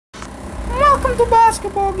Welcome to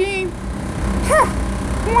basketball game. Huh.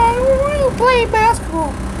 Why you play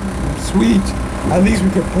basketball? Sweet. At least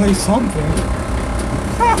we could play something.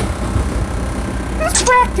 Huh. Let's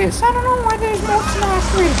practice. I don't know why there's no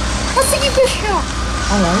snacks ready. Let's take this shot.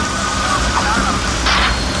 Alright.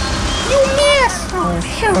 You missed. Oh,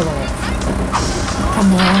 shut up.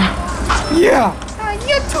 Come on. Yeah.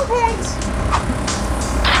 You got 2 points.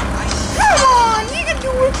 Come on, you can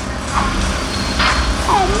do it.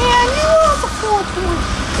 Oh man, you lost a 4 point.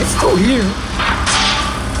 It's still here.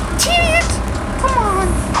 Idiot. Come on.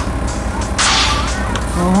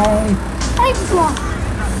 Oh. I dropped.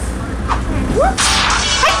 Whoops.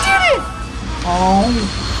 I did it. Oh.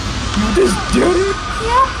 You just did it?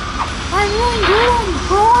 Yep. I'm really good on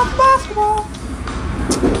pro basketball.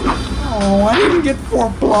 Oh, I didn't get 4+.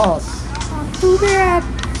 Too bad.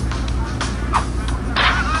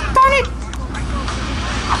 Darn it!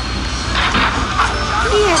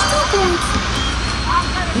 Yeah, 2 points.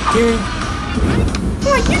 Okay.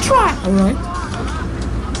 Alright, you try. Alright.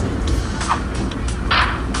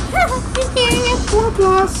 You can't get 4+.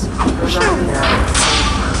 Sure.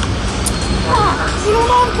 You don't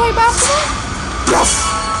know how to play basketball? Yes.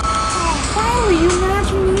 Oh, finally, you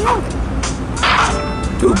matching me up.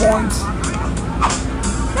 2 points.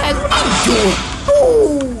 Guys, what are you doing?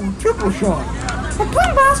 Oh, triple shot. I'm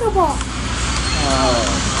playing basketball.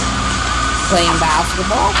 Playing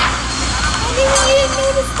basketball? I didn't even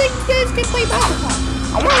notice that you guys can play basketball.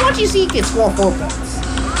 I want to watch you see you can score 4 points.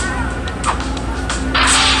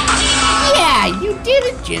 Yeah, you did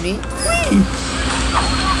it, Jimmy. Sweet.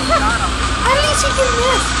 At least you can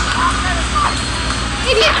miss.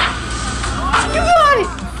 Idiot. You got it.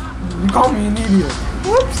 You call me an idiot.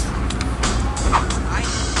 Whoops.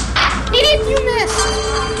 Idiot, you missed.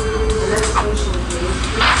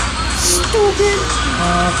 Stupid.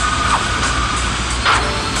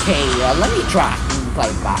 Okay, let me try and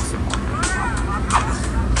play basketball.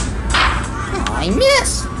 Oh, I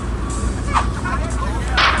missed.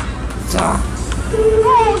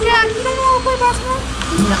 Oh, Jack, you don't know how to play basketball?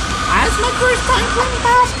 No, that's my first time playing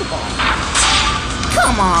basketball.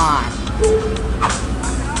 Come on.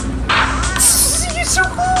 You're so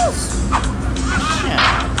close.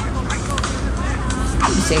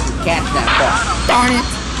 You safe to catch that ball. Darn it.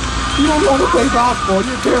 You don't know how to play basketball.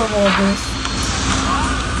 You're terrible at this.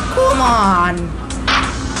 Come on.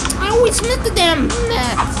 I always miss the damn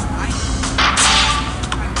net.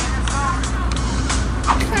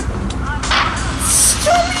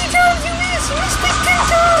 So many times you miss. You missed it 10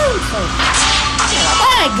 times.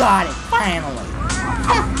 I got it, finally.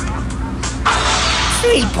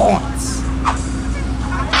 3 points.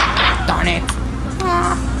 Darn it.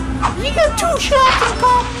 You got 2 shots and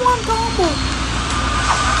got 1 combo.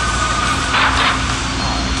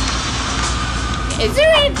 Is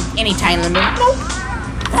there any time limit? Nope.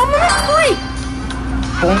 I'm gonna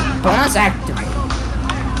 3. Bonus activated.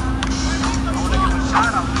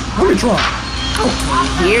 Let me try.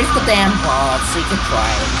 Okay, here's the damn ball, so you can try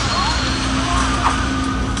it.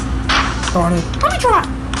 Darn it. Let me try.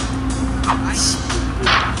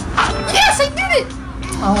 Yes, I did it.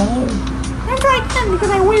 Oh. I'm trying again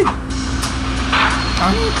because I win.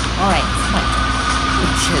 Darn it. Alright, fine. You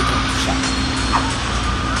should have shot.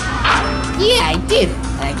 Yeah, I did it.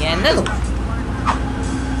 And I get another one.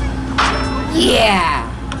 Yeah.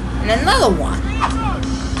 And another one.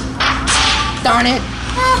 Darn it.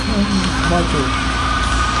 My turn.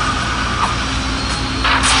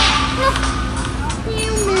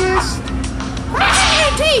 You missed. How much did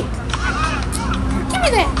you take? Give me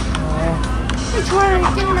that. Let me try to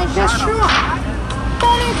get my best shot.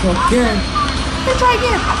 Darn it. Okay. Let me try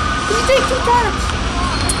again. You take 2 times.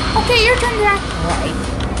 Okay, your turn, Jack. Alright.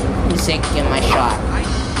 Let me see, get my shot.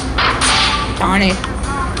 Darn it.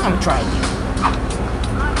 I'm gonna try again.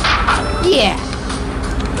 Yeah.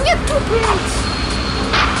 You get 2 points.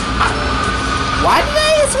 Why did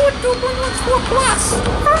I score 2 points 4+?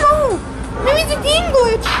 I don't know. Maybe it's a game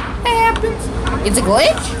glitch. That happens. It's a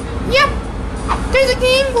glitch? Yep. There's a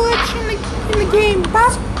game glitch in the game.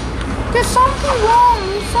 There's something wrong.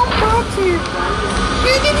 There's some bugs here.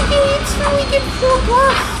 You're gonna instantly get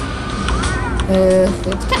 4+.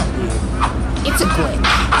 It's kind of weird. It's a glitch.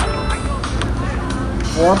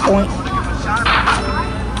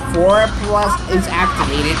 4+, is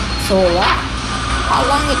activated. So how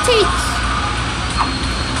long it takes?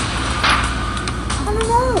 I don't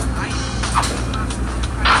know.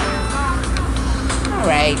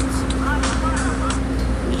 Alright.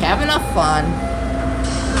 We have enough fun.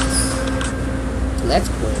 Let's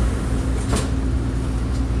quit.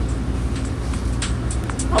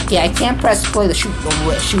 Okay, I can't press play the shooting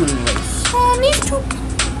race. These 2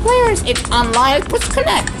 players says it's online. Push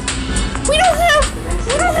connect. We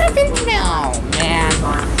don't have internet. Oh man,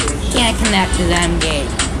 can't connect to them game.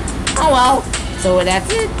 Oh well. So that's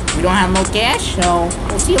it. We don't have no cash, so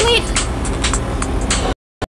we'll see you later.